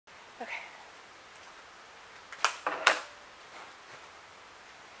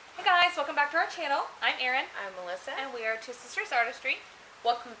guys, welcome back to our channel. I'm Erin. I'm Melissa. And we are Two Sisters Artistry.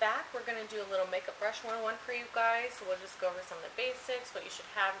 Welcome back. We're going to do a little makeup brush 101 for you guys. So we'll just go over some of the basics, what you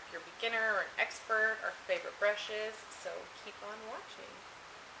should have if you're a beginner or an expert, our favorite brushes. So keep on watching.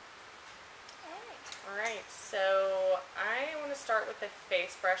 Alright, so I want to start with the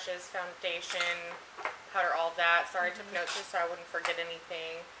face brushes, foundation, powder, all that. Sorry, I took notes just so I wouldn't forget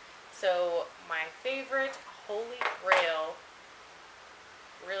anything. So my favorite holy grail,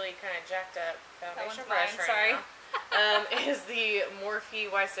 really kind of jacked up foundation brush right now, is the Morphe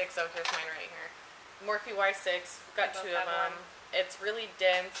Y6. Oh, here's mine right here. Morphe Y6. Got two of them. It's really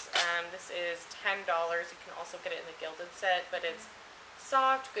dense. This is $10. You can also get it in the gilded set, but it's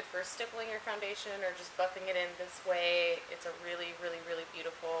soft, good for stippling your foundation or just buffing it in this way. It's a really, really, really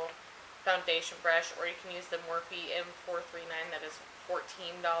beautiful foundation brush. Or you can use the Morphe M439. That is $14.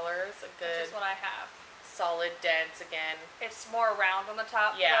 A good, which is what I have. Solid, dense again. It's more round on the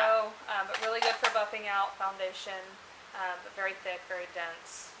top, though, but really good for buffing out foundation. But very thick, very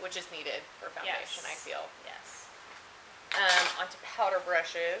dense, which is needed for foundation. I feel. Yes. Onto powder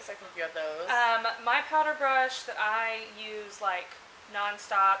brushes. I think you have those. My powder brush that I use like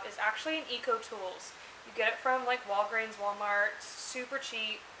non-stop is actually an Eco Tools. You get it from like Walgreens, Walmart, super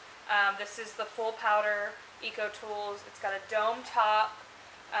cheap. This is the full powder Eco Tools. It's got a dome top,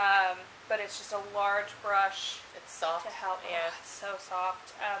 but it's just a large brush. It's soft. To help. Yeah, it's so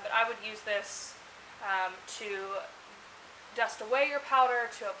soft. But I would use this to dust away your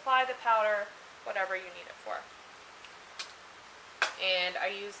powder, to apply the powder, whatever you need it for. And I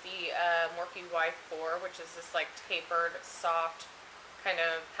use the Morphe Y4, which is this like tapered, soft kind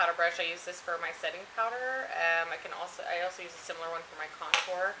of powder brush. I use this for my setting powder. I also use a similar one for my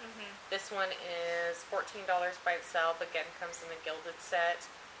contour. This one is $14 by itself. Again, comes in the gilded set.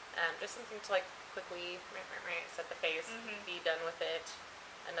 Just something to like quickly set the face, be done with it.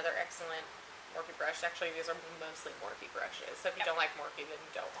 Another excellent Morphe brush. Actually, these are mostly Morphe brushes. So if you don't like Morphe, then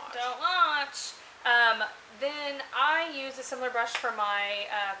don't watch. Don't watch. Then I use a similar brush for my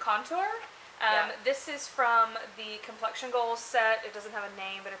contour. This is from the Complexion Goals set. It doesn't have a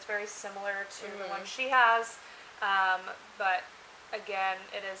name, but it's very similar to the one she has. But again,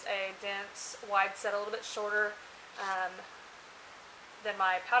 it is a dense, wide set, a little bit shorter than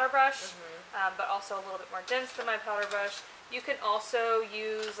my powder brush, but also a little bit more dense than my powder brush. You can also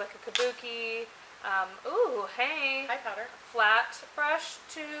use like a kabuki, ooh, hey, hi powder, flat brush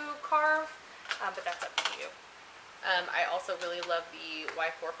to carve, but that's up to you. I also really love the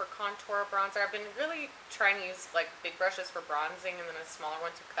Y4 for contour bronzer. I've been really trying to use like big brushes for bronzing and then a smaller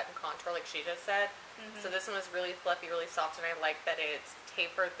one to cut and contour like she just said. So this one is really fluffy, really soft, and I like that it's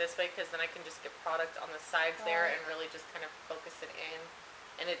tapered this way because then I can just get product on the sides there and really just kind of focus it in.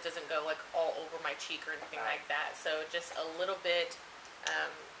 And it doesn't go like all over my cheek or anything like that. So just a little bit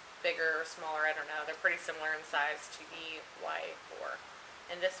bigger or smaller, I don't know. They're pretty similar in size to the Y4.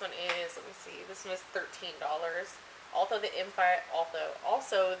 And this one is, let me see, this one is $13. Also the M527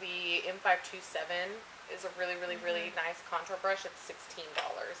 is a really, really, really nice contour brush. It's $16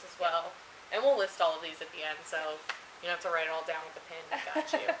 as well. And we'll list all of these at the end, so you don't have to write it all down with a pen. I got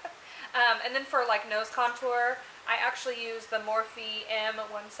you. And then for like nose contour, I actually use the Morphe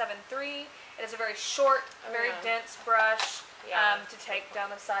M173. It is a very short, very dense brush to take down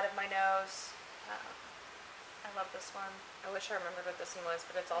the side of my nose. I love this one. I wish I remembered what this one was,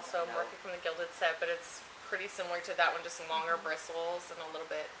 but it's also Morphe from the gilded set, but it's pretty similar to that one, just longer bristles and a little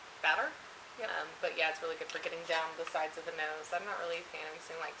bit fatter. But yeah, it's really good for getting down the sides of the nose. I'm not really a fan of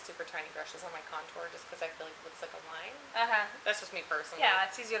using like super tiny brushes on my contour just because I feel like it looks like a line. That's just me personally. Yeah,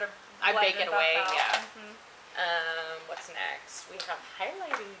 it's easier to I bake it away. Out. What's next? We have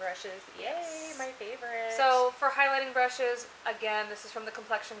highlighting brushes. Yay, my favorite. So for highlighting brushes, again, this is from the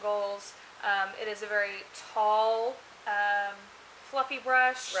Complexion Goals. It is a very tall, fluffy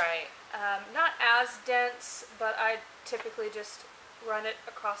brush. Not as dense, but I typically just run it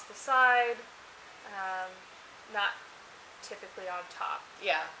across the side, not typically on top.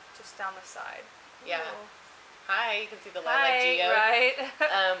 Just down the side. Hi, you can see the lilac geode.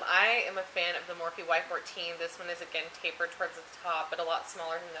 I am a fan of the Morphe Y14. This one is again tapered towards the top, but a lot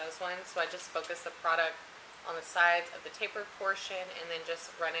smaller than those ones. So I just focus the product on the sides of the tapered portion and then just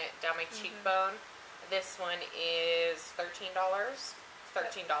run it down my cheekbone. This one is $13. It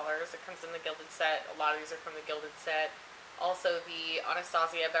comes in the gilded set. A lot of these are from the gilded set. Also the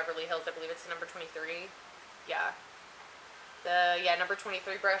Anastasia Beverly Hills, I believe it's the number 23. The number 23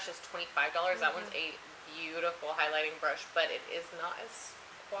 brush is $25. That one's a beautiful highlighting brush, but it is not as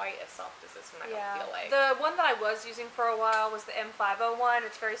quite as soft as this one. I don't feel like. The one that I was using for a while was the M501.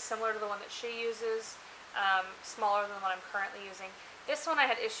 It's very similar to the one that she uses, smaller than the one I'm currently using. This one I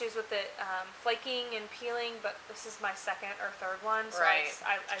had issues with it flaking and peeling, but this is my second or third one, so I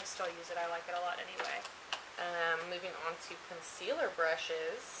still use it. I like it a lot anyway. Moving on to concealer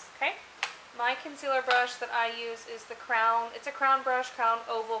brushes. Okay. My concealer brush that I use is the Crown. It's a Crown brush, Crown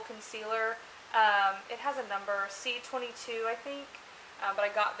Oval Concealer. It has a number, C22, I think. But I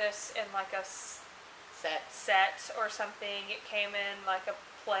got this in like a set or something. It came in like a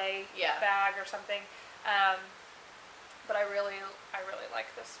play bag or something. But I really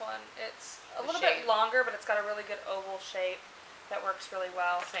like this one. It's a little bit longer, but it's got a really good oval shape that works really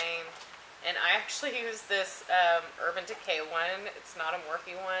well. Same. And I actually use this Urban Decay one. It's not a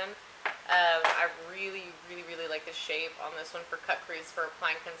Morphe one. I really like the shape on this one for cut crease for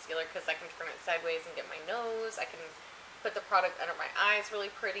applying concealer, because I can turn it sideways and get my nose. I can put the product under my eyes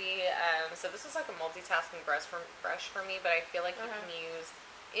really pretty. So this is like a multitasking brush for me, but I feel like you can use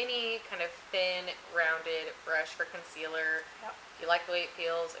any kind of thin, rounded brush for concealer. Yep. If you like the way it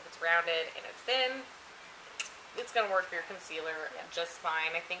feels, if it's rounded and it's thin, it's going to work for your concealer just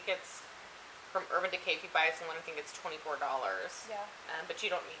fine. I think it's from Urban Decay. If you buy someone, I think it's $24. Yeah. But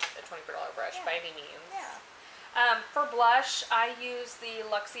you don't need a $24 brush by any means. Yeah. For blush, I use the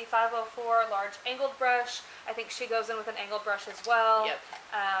Luxie 504 large angled brush. I think she goes in with an angled brush as well. Yep.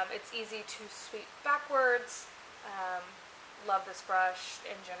 It's easy to sweep backwards. Love this brush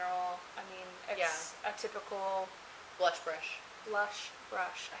in general. I mean, it's a typical blush brush. Blush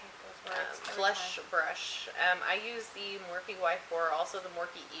brush. I hate those words. Blush brush. I use the Morphe Y4. Also, the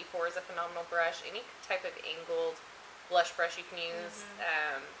Morphe E4 is a phenomenal brush. Any type of angled blush brush you can use.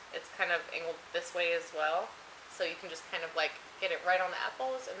 It's kind of angled this way as well, so you can just kind of like get it right on the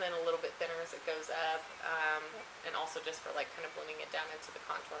apples, and then a little bit thinner as it goes up, and also just for like kind of blending it down into the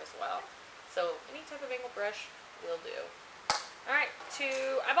contour as well. So any type of angled brush will do. All right, to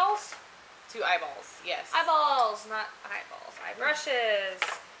eyeballs. To eyeballs, yes. Eyeballs, not eyeballs. Eye brushes.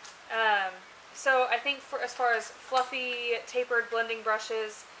 So I think for as far as fluffy, tapered blending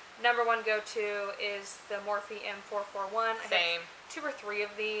brushes, number one go-to is the Morphe M441. Same. I have 2 or 3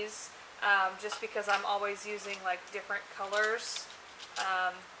 of these, just because I'm always using like different colors.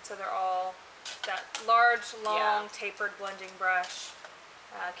 So they're all that large, long, tapered blending brush.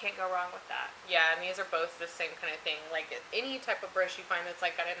 Can't go wrong with that. Yeah, and these are both the same kind of thing. Like any type of brush you find that's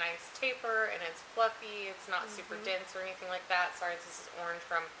like got a nice taper and it's fluffy, it's not super dense or anything like that. Sorry, this is orange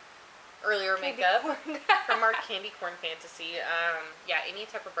from earlier makeup from our candy corn fantasy. Yeah, any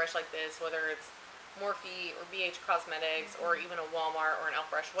type of brush like this, whether it's Morphe or BH Cosmetics or even a Walmart or an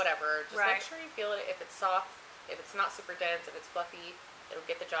Elf brush, whatever, just make sure you feel it. If it's soft, if it's not super dense, if it's fluffy, it'll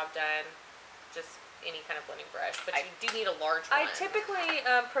get the job done. Just any kind of blending brush, but you do need a large one. I typically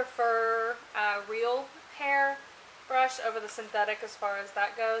prefer real hair brush over the synthetic as far as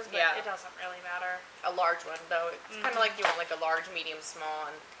that goes, but it doesn't really matter. A large one though, it's kind of like you want like a large, medium, small,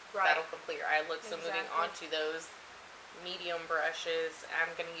 and that'll complete your eye look. So moving on to those medium brushes, I'm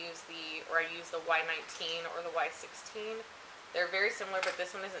going to use I use the Y19 or the Y16. They're very similar, but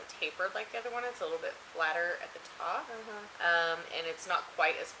this one isn't tapered like the other one. It's a little bit flatter at the top, and it's not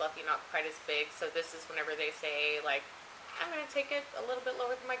quite as fluffy, not quite as big. So this is whenever they say, like, I'm going to take it a little bit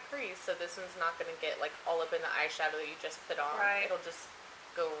lower than my crease. So this one's not going to get, like, all up in the eyeshadow that you just put on. It'll just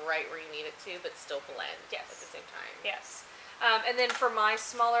go right where you need it to, but still blend at the same time. Yes. And then for my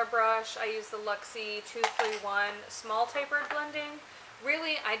smaller brush, I use the Luxie 231 small tapered blending.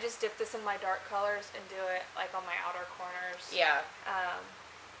 Really, I just dip this in my dark colors and do it like on my outer corners. Yeah.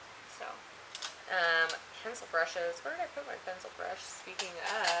 So. Pencil brushes. Where did I put my pencil brush? Speaking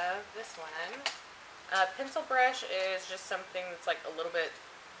of this one, pencil brush is just something that's like a little bit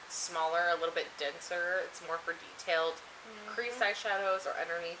smaller, a little bit denser. It's more for detailed crease eyeshadows or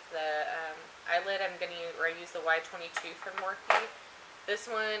underneath the eyelid. I use the Y22 from Morphe. This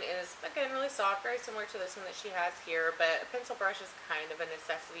one is, again, really soft, very similar to this one that she has here, but a pencil brush is kind of a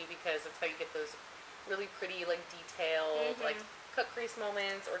necessity because that's how you get those really pretty, like, detailed, like, cut crease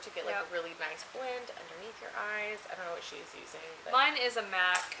moments, or to get, like, a really nice blend underneath your eyes. I don't know what she's using. But mine is a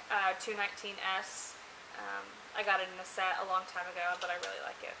MAC 219S. I got it in a set a long time ago, but I really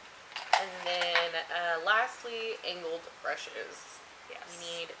like it. And then, lastly, angled brushes. Yes.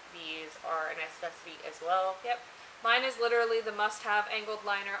 You need, these are a necessity as well. Yep. Mine is literally the must-have angled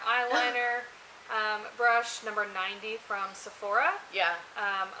liner eyeliner brush, number 90 from Sephora. Yeah.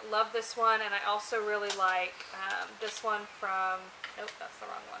 Love this one, and I also really like this one from, nope, that's the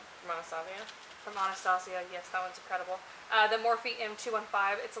wrong one. From Anastasia? From Anastasia, yes, that one's incredible. The Morphe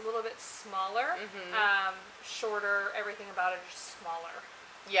M215, it's a little bit smaller, shorter, everything about it is just smaller.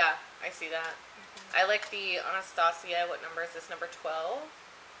 Yeah, I see that. I like the Anastasia, what number is this, number 12?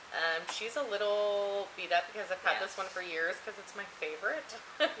 She's a little beat up because I've had this one for years because it's my favorite.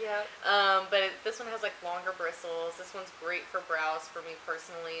 Yeah. But this one has like longer bristles. This one's great for brows for me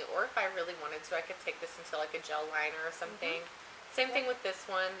personally, or if I really wanted to, I could take this into like a gel liner or something. Same thing with this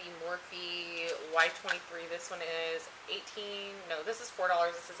one, the Morphe Y23. This one is this is $4,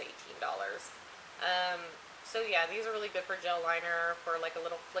 this is $18. So yeah, these are really good for gel liner, for like a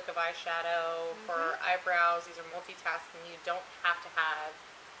little flick of eyeshadow, for eyebrows. These are multitasking. You don't have to have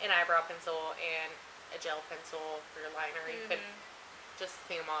an eyebrow pencil and a gel pencil for your liner. You could just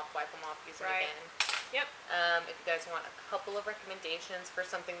clean them off, wipe them off, use them again. Yep. If you guys want a couple of recommendations for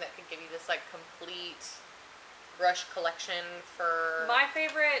something that could give you this like complete brush collection for... My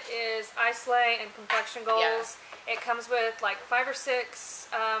favorite is Eye Slay and Complexion Goals. Yeah. It comes with like 5 or 6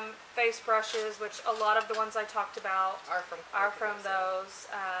 face brushes, which a lot of the ones I talked about are from those.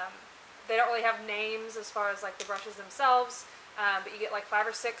 They don't really have names as far as like the brushes themselves, but you get like 5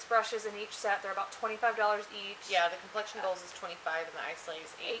 or 6 brushes in each set. They're about $25 each. Yeah, the Complexion Goals is 25 and the Eye Slay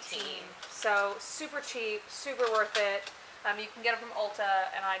is 18. So super cheap, super worth it. You can get them from Ulta,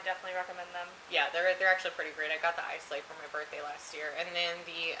 and I definitely recommend them. Yeah, they're actually pretty great. I got the Eye Slay for my birthday last year. And then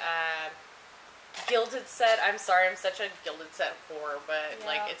the Gilded set, I'm sorry, I'm such a Gilded set whore, but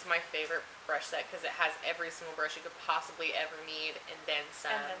like it's my favorite brush set because it has every single brush you could possibly ever need, and then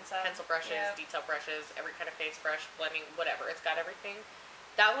some. Pencil brushes, detail brushes, every kind of face brush, blending, whatever. It's got everything.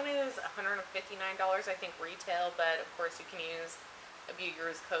 That one is $159, I think, retail, but of course you can use a Beauty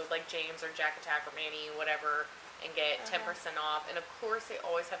Guru's code like James or Jack Attack or Manny, whatever, and get 10% off. And of course they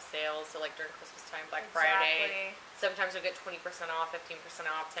always have sales, so like during Christmas time, Black Friday, sometimes you'll get 20% off, 15%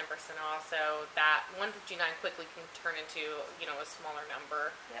 off, 10% off, so that $159 quickly can turn into, you know, a smaller number.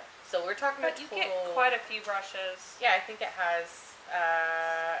 Yep. So we're talking about total... But you get quite a few brushes. Yeah, I think it has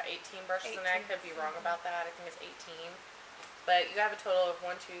 18 brushes in it. I could be wrong about that. I think it's 18. But you have a total of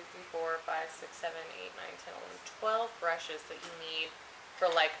 1, 2, 3, 4, 5, 6, 7, 8, 9, 10, 11, 12 brushes that you need for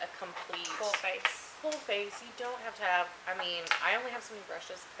like a complete full face. Full face. You don't have to have, I mean, I only have so many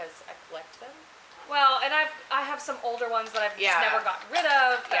brushes because I collect them. Well, and I have some older ones that I've just never gotten rid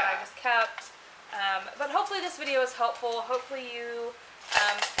of, that I just kept. But hopefully this video is helpful. Hopefully you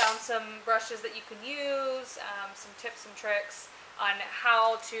found some brushes that you can use, some tips, some tricks on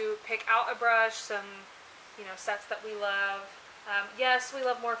how to pick out a brush, some, you know, sets that we love. Yes, we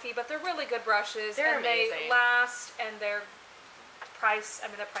love Morphe, but they're really good brushes. They're amazing. They last, and they're price, I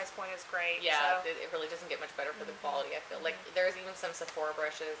mean, the price point is great. Yeah, so. It really doesn't get much better for the quality, I feel. Like, there's even some Sephora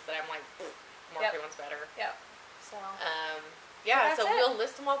brushes that I'm like, Morphe one's better. Yep. So, yeah, so we'll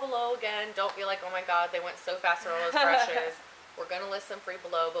list them all below again. Don't be like, oh my god, they went so fast through all those brushes. We're going to list them free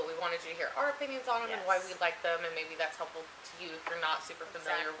below, but we wanted you to hear our opinions on them and why we like them, and maybe that's helpful to you if you're not super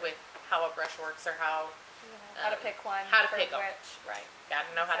familiar with how a brush works or how to pick one. How to pick them. Right. Gotta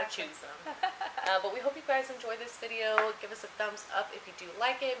know how to choose them. But we hope you guys enjoy this video. Give us a thumbs up if you do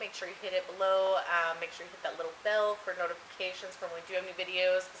like it. Make sure you hit it below. Make sure you hit that little bell for notifications for when we do have new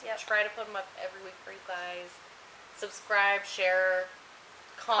videos. We try to put them up every week for you guys. Subscribe, share,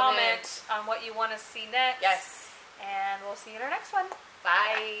 comment on what you want to see next. Yes. And we'll see you in our next one.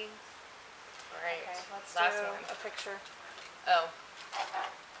 Bye. Alright. Okay, let's do a picture. Oh.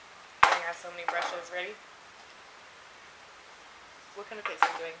 I have so many brushes. Ready? What kind of face are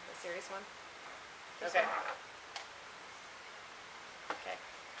you doing? A serious one? Okay. Okay.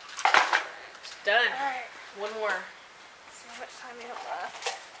 Done. Alright. One more. Let's see how much time we have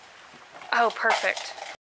left. Oh, perfect.